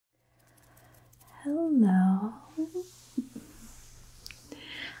Hello.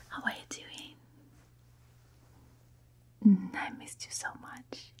 How are you doing? I missed you so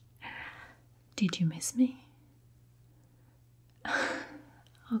much. Did you miss me?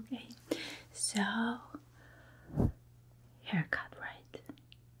 Okay, so haircut, right?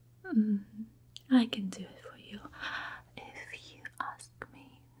 I can do it for you if you ask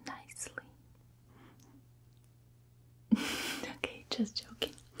me nicely. Okay, just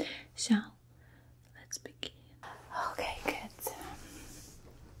joking. So, let's begin. Okay, good.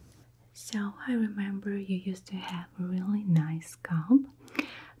 So, I remember you used to have a really nice scalp,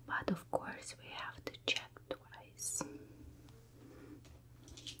 but of course, we have to check twice.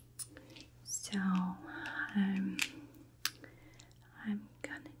 So, I'm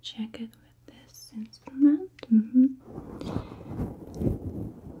gonna check it with this instrument.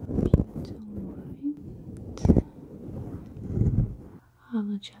 I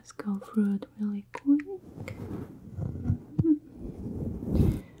will just go through it really quick.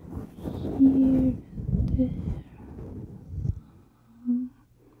 Here, there,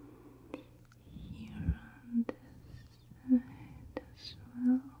 here on this side as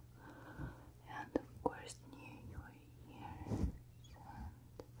well, and of course near your ears.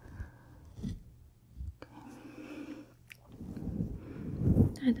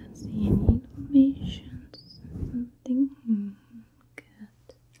 I don't see any innovations. Something good.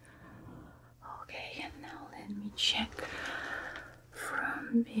 Okay, and now let me check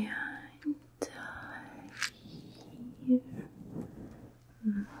from behind here.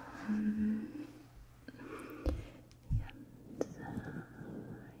 And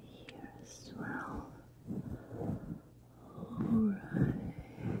here as well. Alright.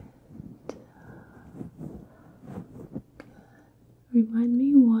 Remind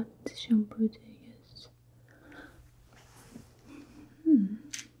me what shampoo to use.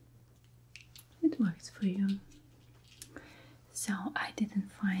 It works for you. So I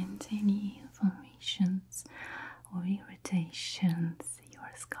didn't find any inflammations or irritations.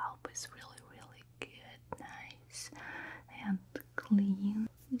 Your scalp is really good, nice and clean.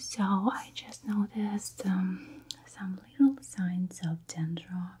 So I just noticed some little signs of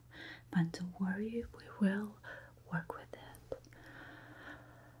dandruff, but don't worry, we will work with it.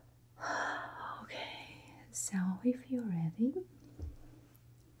 Okay, so if you're ready,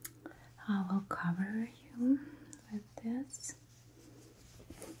 I will cover you with this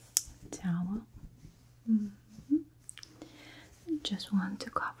towel. Just want to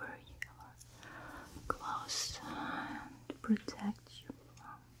cover your clothes and protect you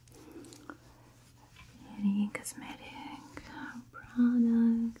from any cosmetic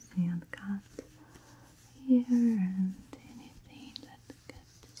products and cut hair and anything that could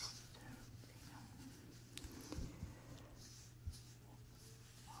disturb you.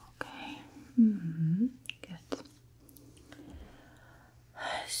 Okay, good.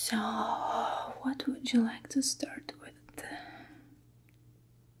 So, what would you like to start with?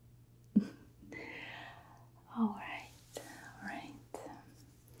 Alright.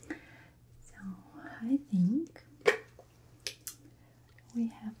 So, I think we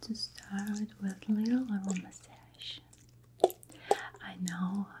have to start with little massage. I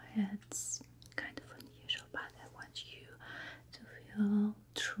know it's kind of unusual, but I want you to feel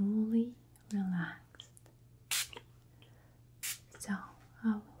truly relaxed. So, I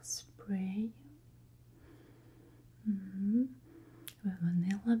will spray you with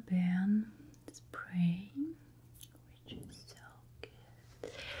vanilla bean spray, which is so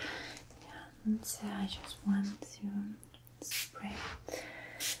good. And I just want to spray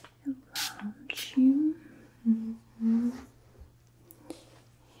around you.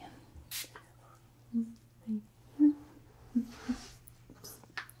 Here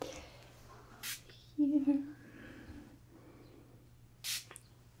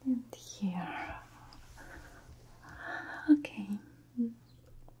and here. Okay.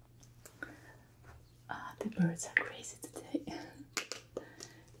 The birds are crazy today.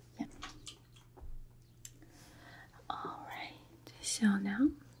 Yeah. Alright, so now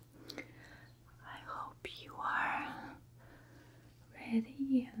I hope you are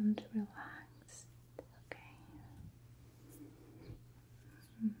ready and relaxed. Okay.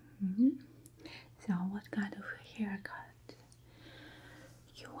 So, what kind of haircut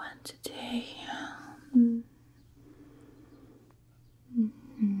you want today?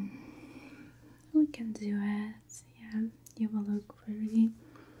 We can do it. Yeah, you will look very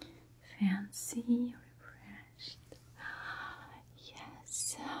fancy, refreshed.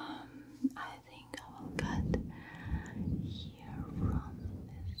 Yes, I think I will cut here from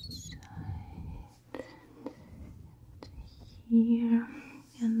this side to here,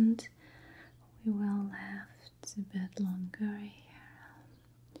 and we it's a bit longer here.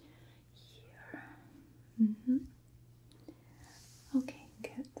 Okay,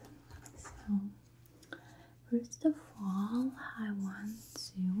 good. So first of all, I want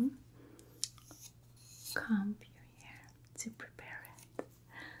to comb your hair to prepare it.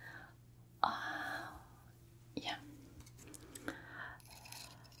 Yeah,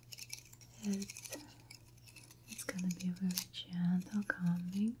 it's gonna be a very gentle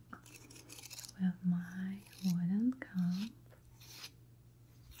combing with my wooden comb.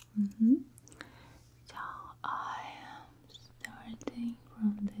 So I am starting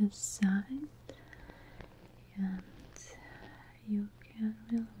from this side, and you can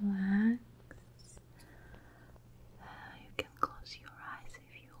relax. You can close your eyes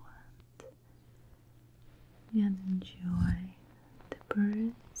if you want and enjoy the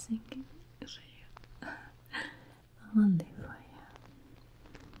birds singing for you. Only for you.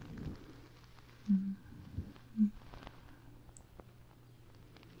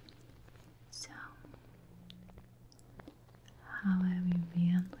 So, how have you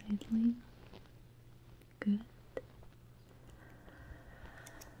been lately? Good.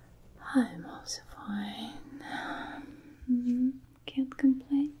 I'm also fine. Can't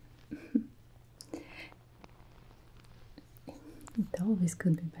complain. It always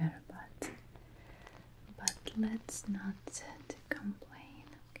could be better, but let's not complain,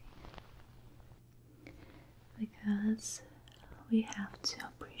 okay? Because we have to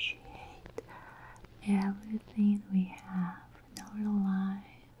appreciate everything we have in our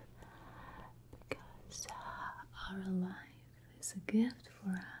life, because our life is a gift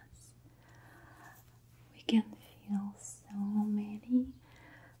for us. We can feel so many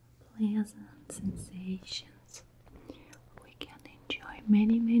pleasant sensations. We can enjoy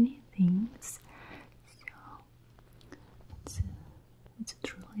many things. So it's a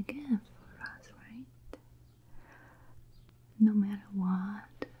truly gift for us, right? No matter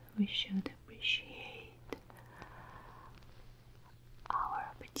what, we should appreciate our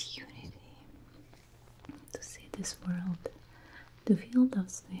opportunity to see this world, to feel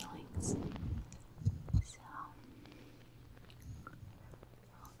those feelings. So,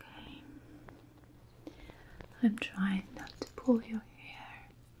 okay, I'm trying not to pull your hair.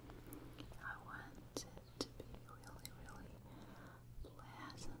 I want it to be really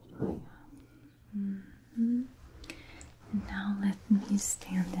pleasant for you. And now let me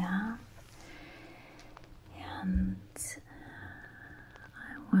stand up, and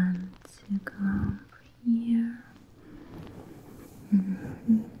I want to come here.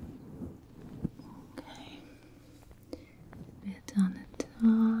 Okay, a bit on the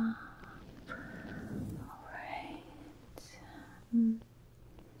top. Alright. Here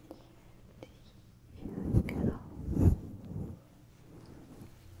we go.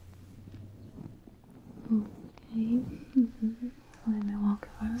 Okay. Let me walk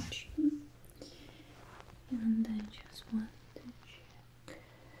around you. And I just want to check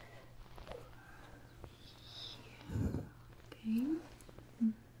here.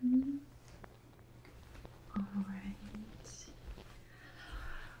 Okay. Alright.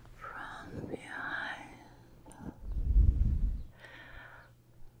 From behind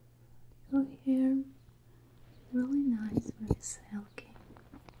your hair, really nice, very silky.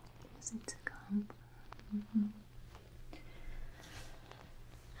 Use it to comb.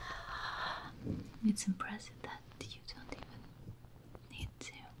 It's impressive that you don't even need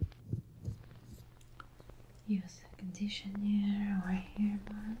to use a conditioner or a hair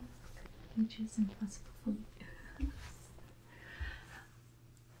mask, which is impossible for me.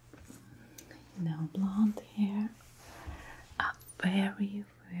 Now, blonde hair are very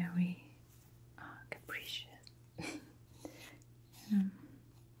capricious.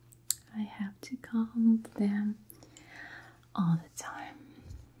 I have to comb them all the time.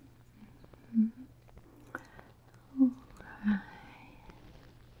 Alright.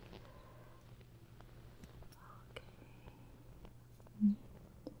 Okay.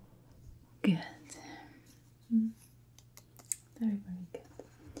 Good. Very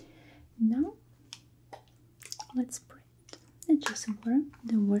good. Now let's spray it. Just water.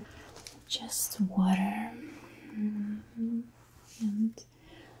 Don't worry. Just water. And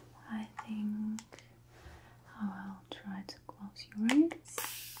I think I will try to close your eyes.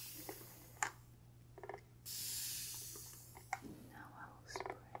 Now I will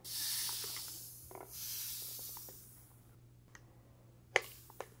spray.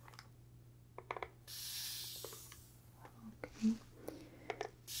 Okay.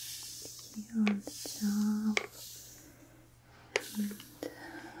 Here on the top. And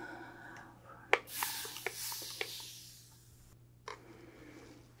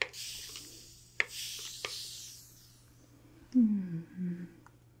Mm-hmm.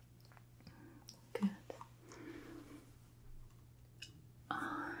 Good.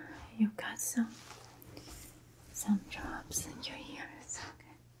 You got some drops in your ears.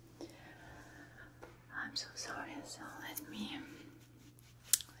 Okay. I'm so sorry. So let me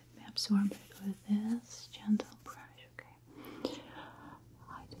absorb it with this gentle brush. Okay.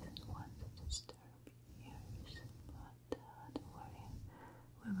 I didn't want to disturb your ears, but don't worry.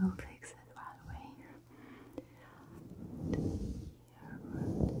 We will fix it right away. Here from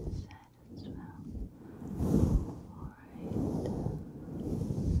this side as well. Alright.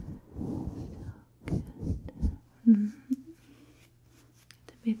 So good.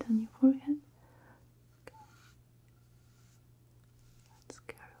 Get a bit on your forehead. Okay. Let's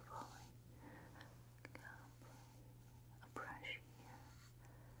carefully a brush here.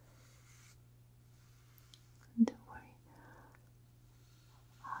 Don't worry.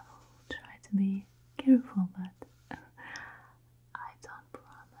 I will try to be careful, but I don't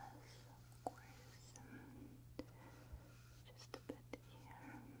promise, of course. Just a bit here.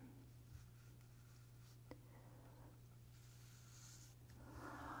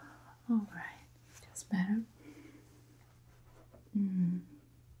 Alright, just better.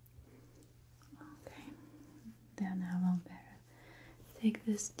 Okay, then I will better take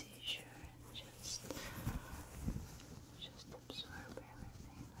this tissue and just absorb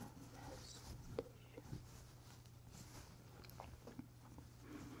everything with this tissue.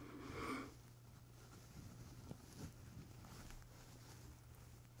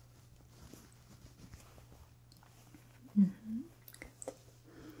 Good.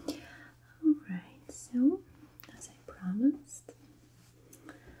 Alright, so as I promised,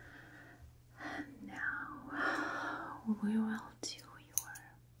 now we will do your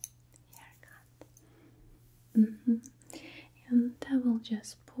haircut. And I will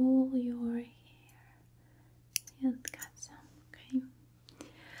just pull your hair and cut some, okay?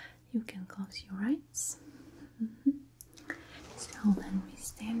 You can close your eyes. So let me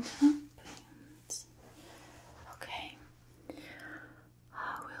stand up and okay.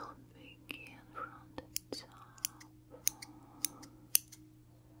 I will begin from the top.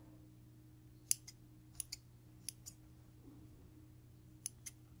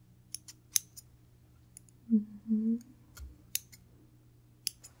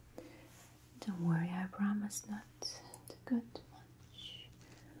 Don't worry, I promise not to cut too much.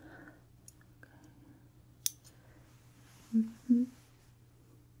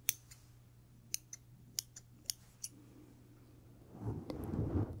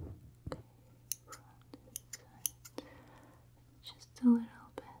 Okay. Just a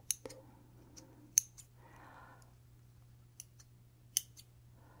little bit.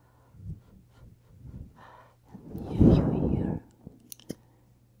 And your ear.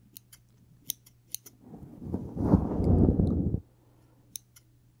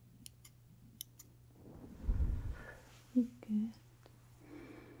 Good.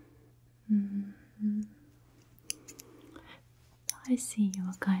 I see you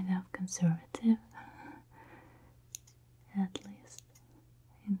are kind of conservative, at least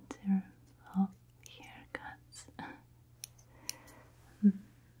in terms of haircuts.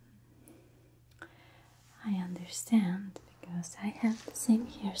 I understand because I have the same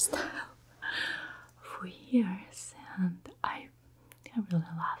hairstyle for years and I really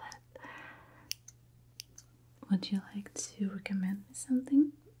love it. Would you like to recommend me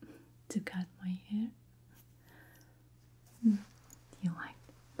something to cut my hair? You like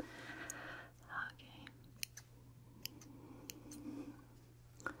it? Okay.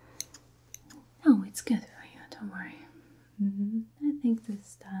 No, it's good for you, don't worry. I think this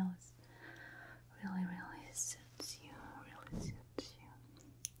style is really suits you, really suits you.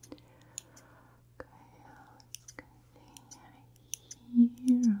 Okay, let's continue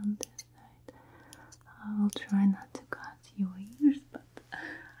here on this side. I will try not to cut your ears, but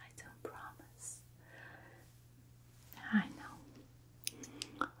I don't promise. I know.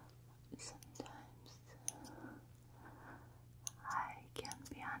 Sometimes I can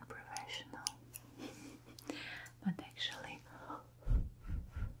be unprofessional, but actually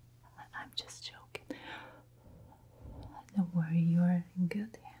I'm just joking. Don't worry, you're in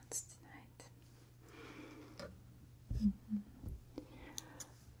good hands tonight.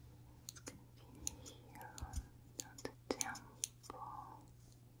 Let's continue here on the temple.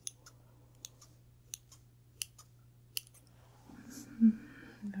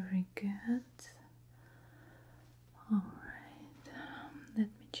 Very good. Alright, let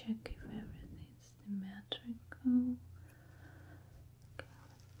me check if everything's symmetrical.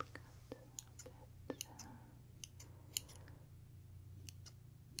 Okay, let's cut a bit.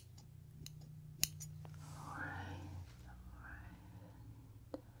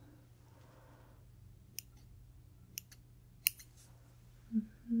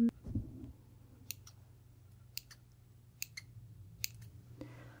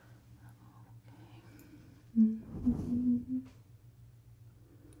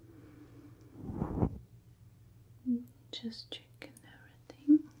 just checking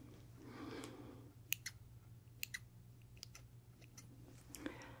everything.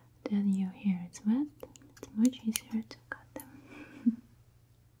 Then your hair is wet, it's much easier to cut them.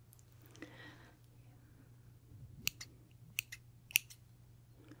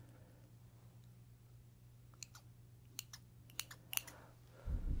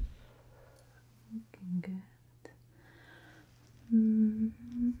 Looking good.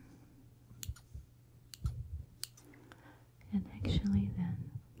 And actually then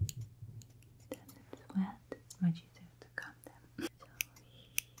it's wet, it's much easier to cut them.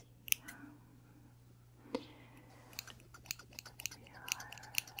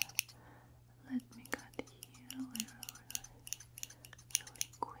 Let me cut here really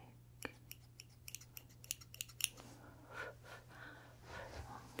quick.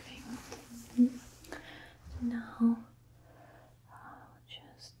 Okay. Now I'll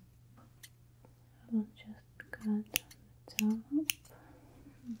just cut on the top.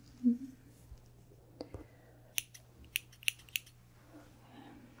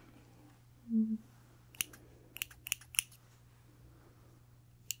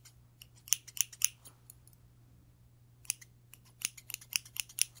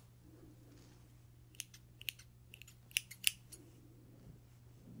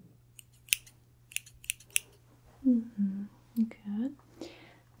 Good.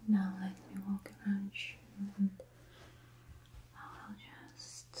 Now let me walk around you and I'll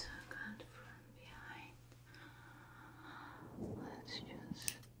just cut from behind. Let's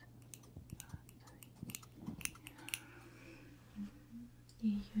just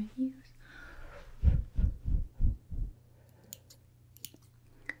your ears.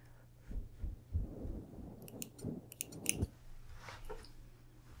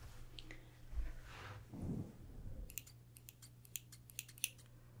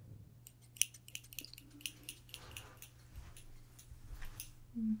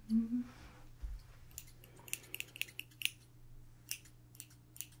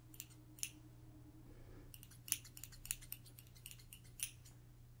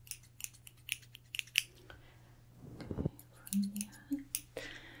 From behind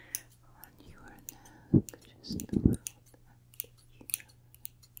on your neck, just around here.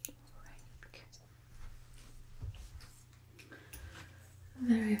 Right.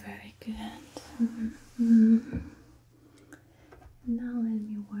 Very, very good. Now let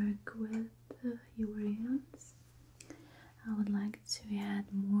me work with your hands. I would like to add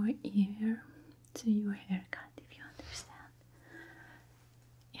more air to your haircut, if you understand.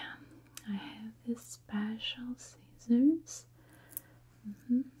 Yeah, I have these special scissors.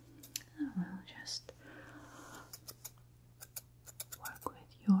 I will just work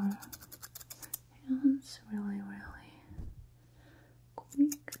with your hands really, really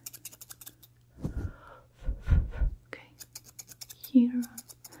quick. Okay, here on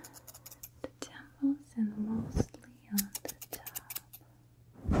the temples and mostly on the top.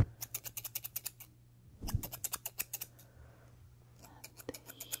 And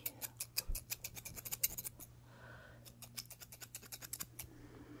here.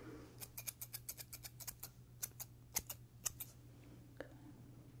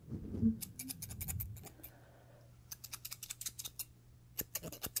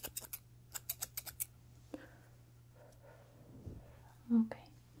 Okay,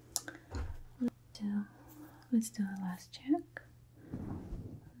 let's do a last check.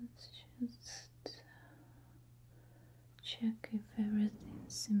 Let's just check if everything's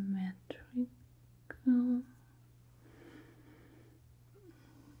symmetrical.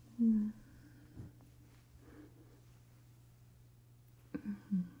 Looking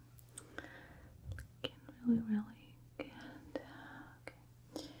really, really good.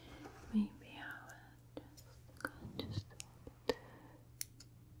 Okay, maybe I will just a bit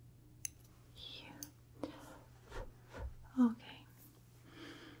here. Okay.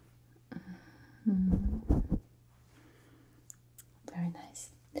 Very nice.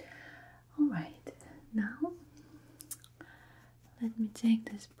 Alright, now let me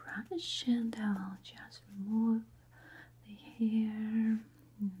take this brush and I will just remove the hair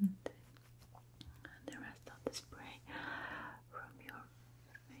and the rest of the spray from your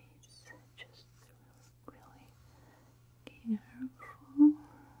face. Just really careful.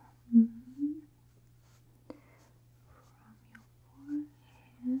 From your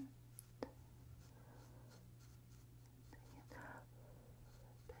forehead.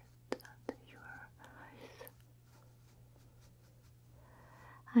 Under your eyes.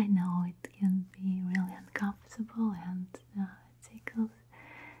 I know it can be really uncomfortable and tickles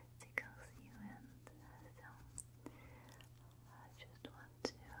you, and so I just want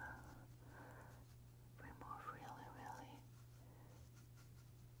to remove really, really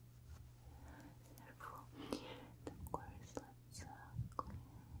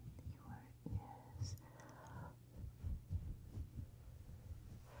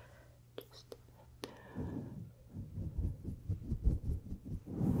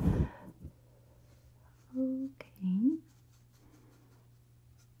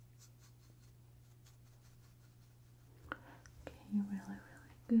really,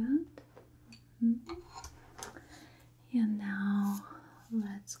 really good. And now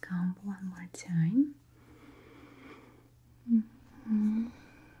let's comb one more time.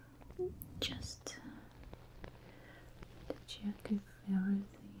 Just to check if everything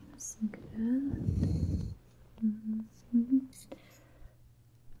is good.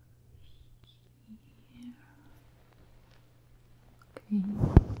 Here. Okay,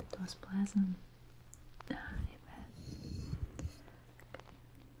 that was pleasant. I bet.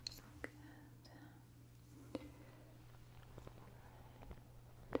 Good.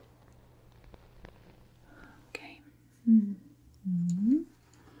 Okay.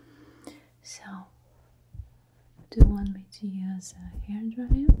 So, do you want me to use a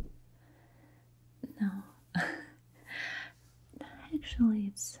hairdryer? No. Actually,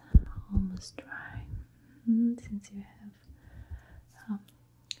 it's almost dry. Since you have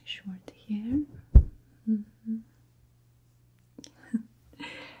short hair.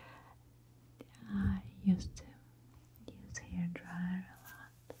 I used to use hairdryer a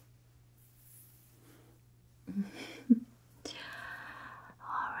lot.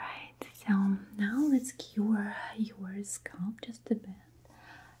 Alright, so now let's cure your scalp just a bit.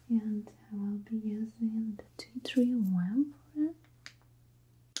 And I will be using the tea tree oil for it.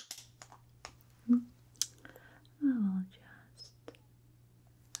 I will just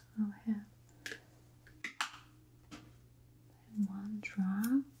have one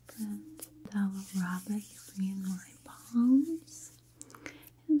drop and I will rub it between my palms.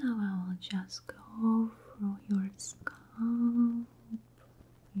 And now I will just go through your scalp,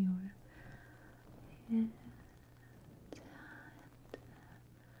 your head,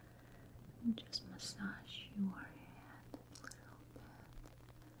 and just massage your head a little bit.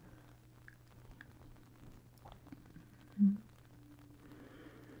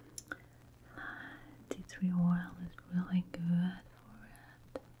 Tea tree oil is really good for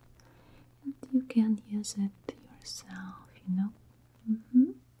it. And you can use it yourself, you know.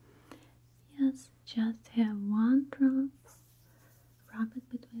 Yes, just have one drop, rub it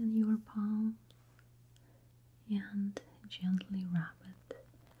between your palms, and gently rub it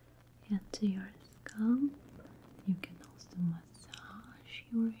into your scalp. You can also massage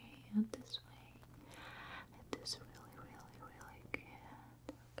your head this way. It is really, really, really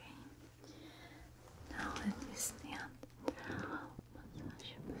good. Okay. Now let me stand.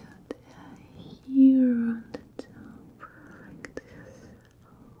 Massage a bit here on the top, like this.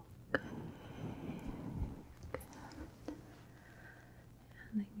 Okay. Good.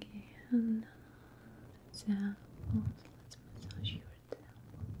 And again, temples. Let's massage your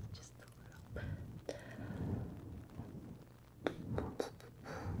temples just a little bit.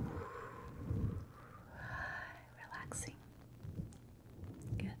 Relaxing.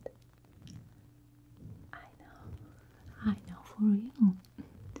 Good. I know for you.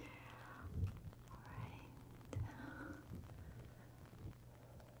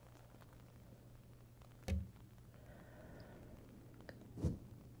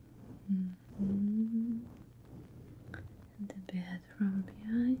 And a bit from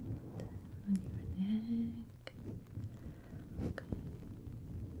behind on your neck.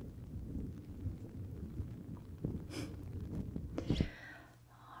 Okay.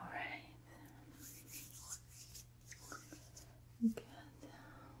 Alright. Good.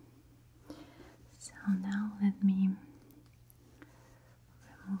 So now let me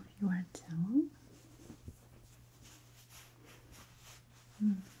remove your towel.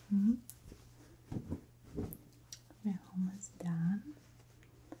 We're almost done.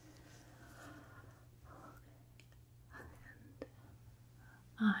 And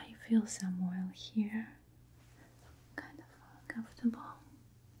I feel some oil here. Kind of uncomfortable.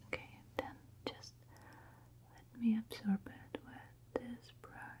 Okay, then just let me absorb it with this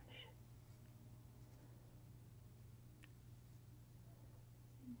brush.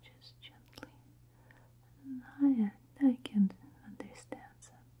 Just gently. I can understand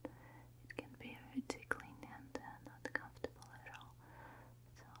that it can be very tickling and not comfortable at all.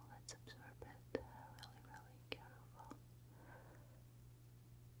 So let's absorb it really, really careful.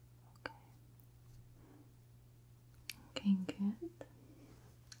 Okay. Okay, good.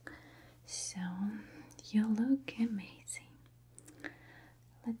 So you look amazing.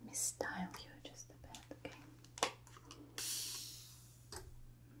 Let me style you just a bit, okay?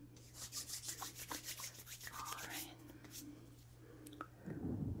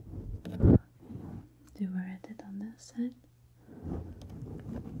 Do we read it on this side?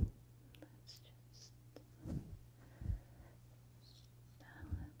 Let's just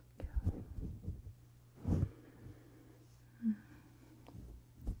style it.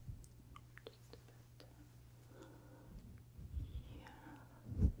 Just a bit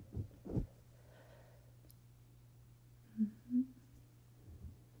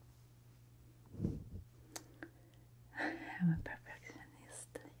I'm a perfectionist,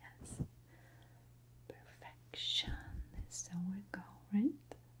 yes. Perfection is the we go, right?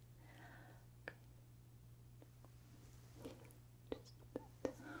 Just a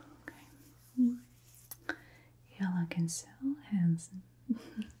bit. Okay. You looking so handsome.